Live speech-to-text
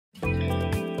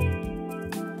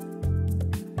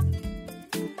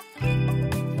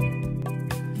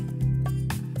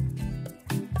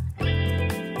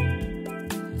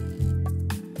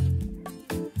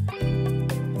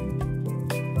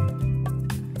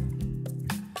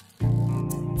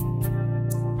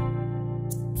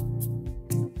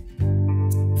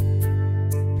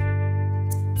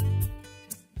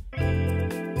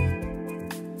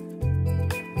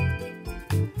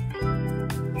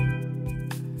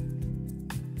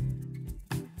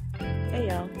Hey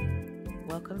y'all,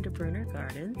 welcome to Bruner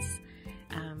Gardens.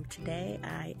 Today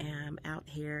I am out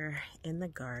here in the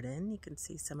garden. You can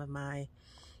see some of my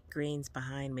greens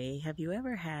behind me. Have you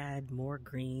ever had more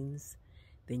greens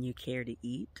than you care to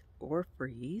eat or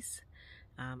freeze?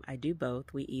 I do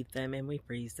both. We eat them and we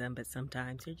freeze them, but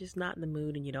sometimes you're just not in the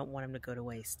mood and you don't want them to go to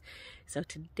waste. So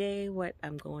today what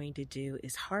I'm going to do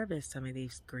is harvest some of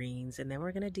these greens, and then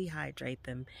we're going to dehydrate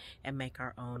them and make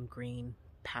our own green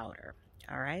powder.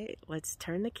 All right, let's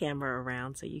turn the camera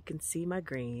around so you can see my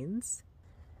greens.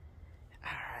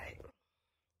 All right.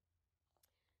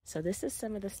 So this is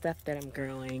some of the stuff that I'm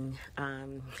growing.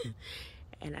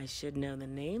 And I should know the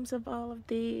names of all of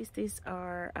these. These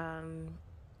are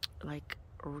like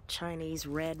Chinese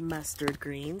red mustard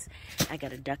greens. I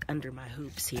got a duck under my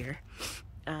hoops here.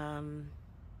 And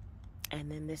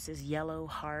then this is yellow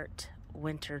heart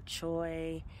winter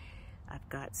choy. I've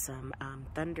got some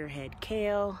thunderhead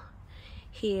kale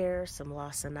here, some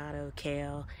lacinato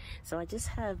kale. So I just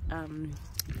have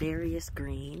various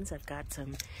greens. I've got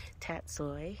some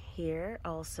tatsoi here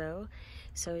also.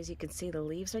 So as you can see, the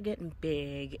leaves are getting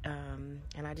big,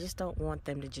 and I just don't want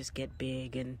them to just get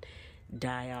big and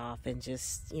die off and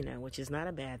just, you know, which is not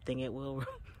a bad thing. It will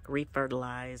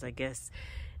refertilize, I guess,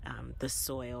 the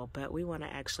soil, but we want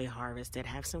to actually harvest it,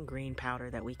 have some green powder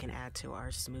that we can add to our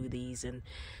smoothies and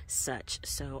such.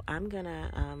 So I'm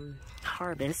gonna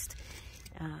harvest.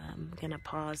 I'm gonna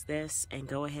pause this and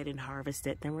go ahead and harvest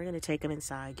it. Then we're gonna take them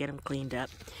inside, get them cleaned up,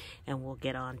 and we'll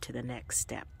get on to the next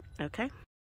step. Okay?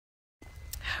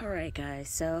 All right, guys,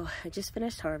 so I just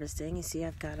finished harvesting. You see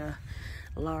I've got a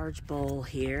large bowl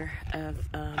here of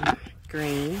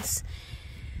greens.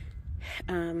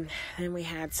 And we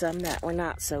had some that were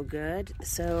not so good,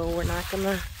 so we're not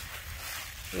gonna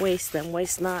waste them.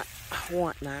 Waste not,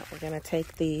 want not. We're gonna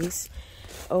take these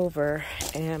over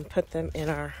and put them in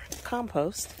our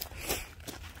compost.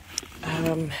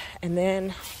 And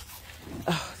then,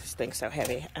 oh, this thing's so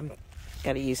heavy. I'm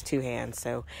gotta use two hands,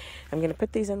 so I'm gonna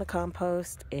put these in the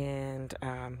compost and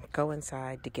go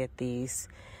inside to get these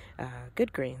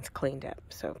good greens cleaned up.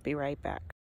 So be right back.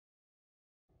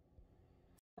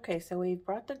 Okay, so we've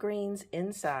brought the greens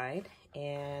inside,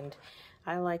 and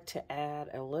I like to add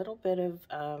a little bit of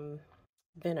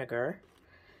vinegar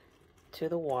to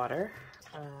the water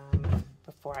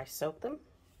before I soak them.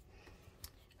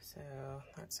 So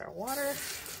that's our water. And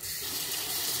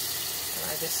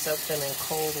I just soak them in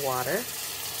cold water.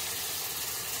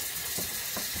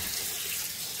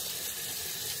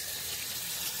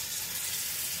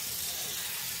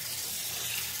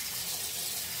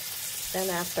 Then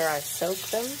after I soak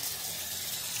them,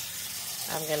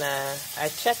 I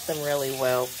check them really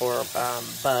well for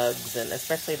bugs, and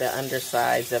especially the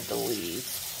undersides of the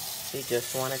leaves. You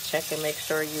just want to check and make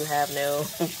sure you have no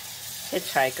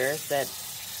hitchhikers that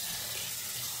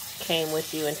came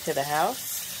with you into the house.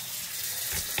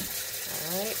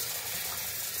 All right.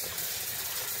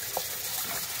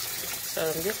 So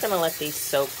I'm just going to let these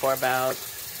soak for about,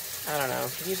 I don't know,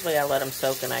 usually I let them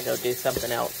soak and I go do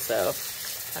something else. So,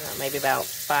 I don't know, maybe about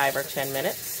 5 or 10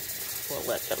 minutes. We'll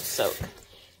let them soak.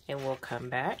 And we'll come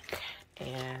back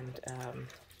and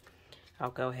I'll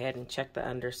go ahead and check the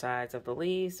undersides of the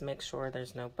leaves, make sure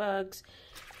there's no bugs,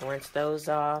 rinse those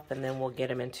off, and then we'll get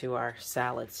them into our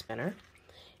salad spinner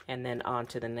and then on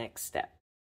to the next step.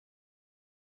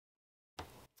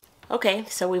 Okay,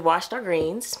 so we washed our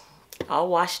greens, all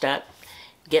washed up,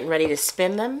 getting ready to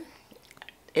spin them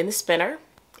in the spinner,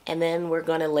 and then we're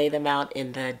going to lay them out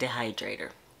in the dehydrator.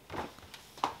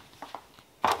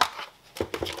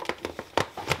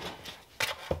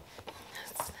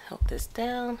 Let's help this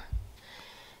down.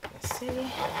 Let's see.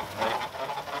 Alright.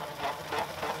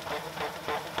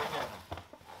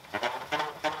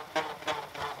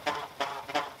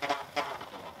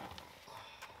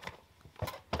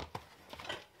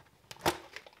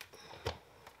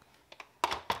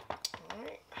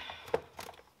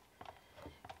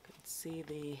 You can see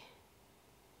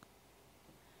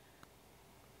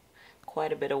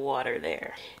quite a bit of water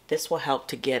there. This will help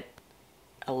to get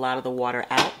a lot of the water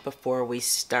out before we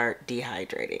start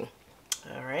dehydrating.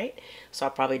 All right, so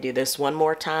I'll probably do this one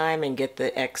more time and get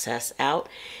the excess out,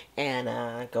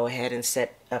 and go ahead and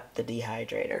set up the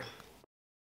dehydrator.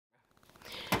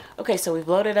 Okay, so we've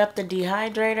loaded up the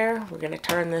dehydrator. We're going to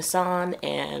turn this on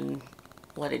and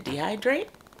let it dehydrate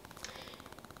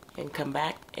and come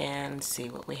back and see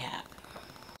what we have.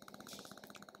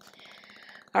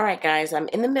 All right, guys, I'm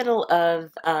in the middle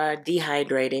of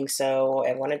dehydrating, so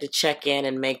I wanted to check in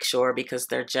and make sure because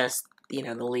they're just you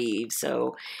know, the leaves.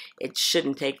 So it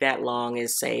shouldn't take that long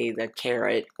as, say, the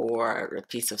carrot or a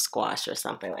piece of squash or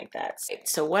something like that.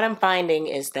 So what I'm finding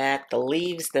is that the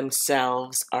leaves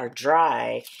themselves are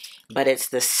dry, but it's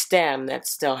the stem that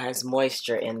still has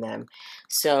moisture in them.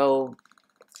 So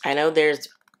I know there's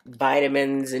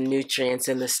vitamins and nutrients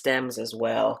in the stems as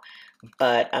well,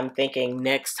 but I'm thinking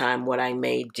next time what I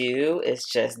may do is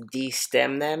just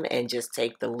de-stem them and just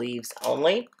take the leaves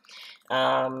only.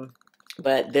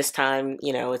 But this time,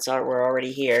 you know, we're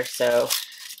already here, so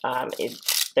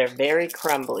they're very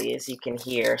crumbly, as you can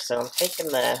hear. So I'm taking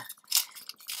the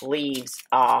leaves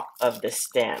off of the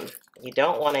stem. You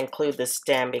don't want to include the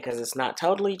stem because it's not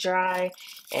totally dry,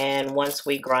 and once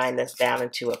we grind this down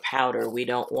into a powder, we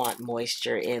don't want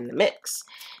moisture in the mix.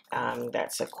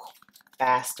 That's a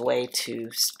fast way to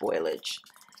spoilage.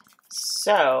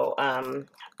 So I'm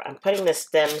putting the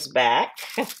stems back.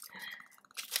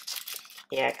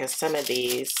 Yeah, because some of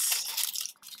these,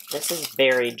 this is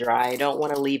very dry. I don't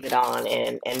want to leave it on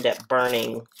and end up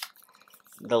burning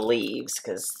the leaves,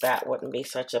 because that wouldn't be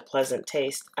such a pleasant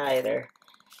taste either.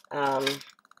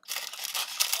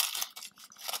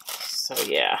 So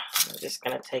yeah, I'm just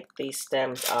going to take these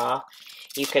stems off.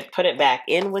 You could put it back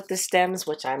in with the stems,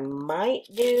 which I might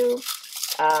do.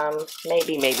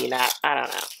 Maybe, maybe not. I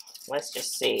don't know. Let's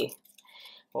just see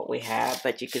what we have.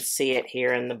 But you could see it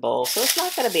here in the bowl. So it's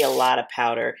not going to be a lot of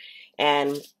powder.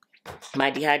 And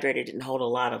my dehydrator didn't hold a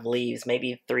lot of leaves,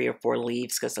 maybe 3 or 4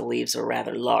 leaves, because the leaves are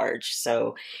rather large.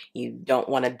 So you don't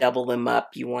want to double them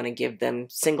up. You want to give them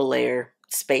single layer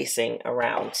spacing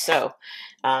around. So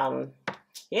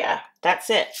yeah, that's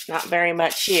it. Not very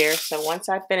much here. So once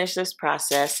I finish this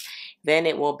process, then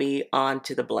it will be on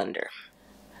to the blender.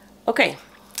 Okay,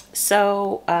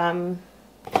 so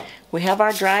we have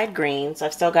our dried greens.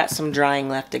 I've still got some drying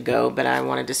left to go, but I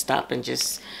wanted to stop and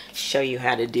just show you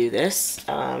how to do this.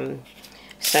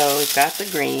 So we've got the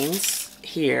greens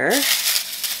here.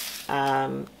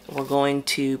 We're going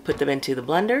to put them into the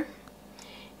blender,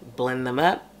 blend them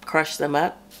up, crush them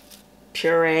up,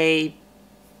 puree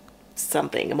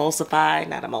something, emulsify,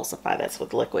 not emulsify, that's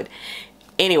with liquid.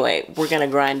 Anyway, we're gonna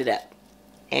grind it up,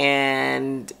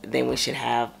 and then we should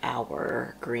have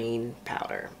our green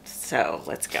powder. So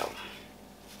let's go.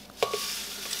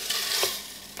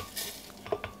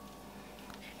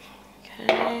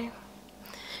 Okay,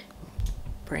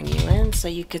 bring you in so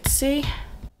you could see.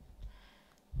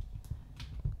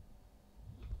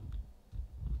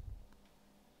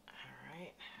 All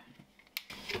right,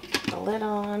 put the lid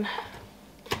on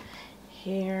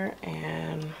here,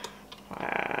 and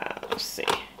let's see.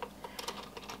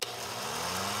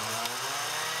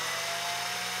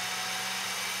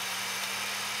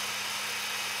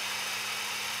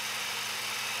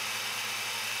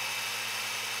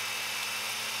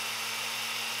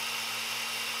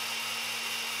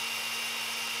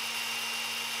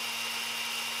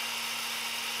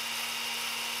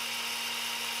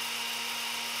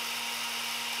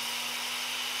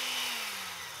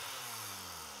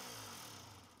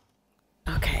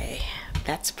 Okay,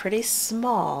 that's pretty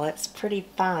small. It's pretty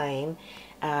fine.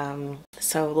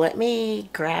 So let me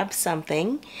grab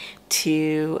something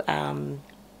to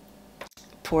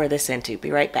pour this into.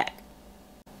 Be right back.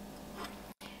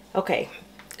 Okay,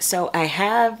 so I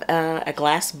have a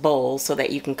glass bowl so that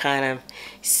you can kind of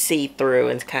see through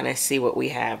and kind of see what we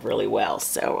have really well.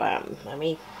 So let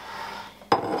me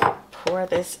pour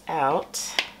this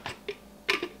out.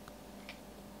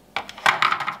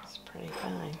 It's pretty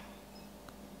fine.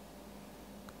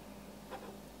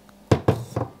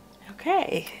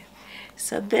 Okay,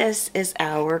 so this is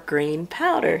our green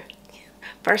powder.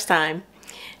 First time.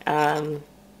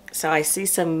 So I see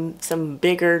some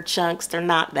bigger chunks. They're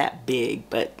not that big,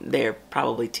 but they're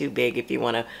probably too big if you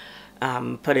want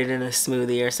to put it in a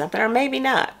smoothie or something, or maybe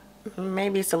not.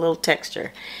 Maybe it's a little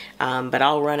texture. But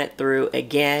I'll run it through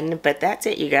again. But that's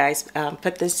it, you guys.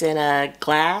 Put this in a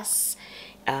glass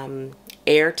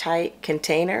airtight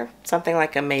container, something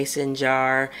like a mason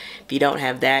jar. If you don't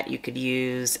have that, you could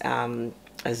use a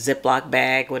Ziploc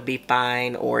bag would be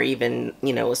fine, or even,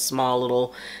 you know, a small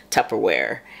little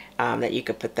Tupperware that you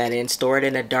could put that in. Store it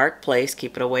in a dark place,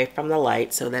 keep it away from the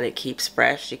light so that it keeps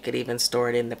fresh. You could even store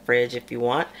it in the fridge if you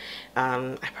want.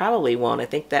 I probably won't. I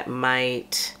think that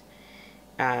might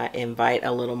invite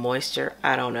a little moisture.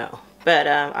 I don't know, but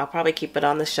I'll probably keep it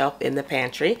on the shelf in the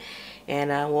pantry, and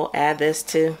we'll add this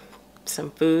to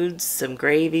some foods, some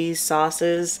gravies,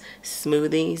 sauces,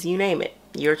 smoothies, you name it,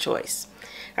 your choice.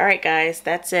 All right, guys,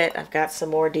 that's it. I've got some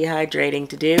more dehydrating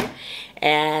to do,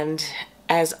 and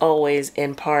as always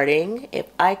in parting, if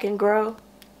I can grow,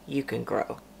 you can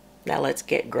grow. Now let's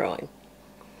get growing.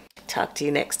 Talk to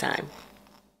you next time.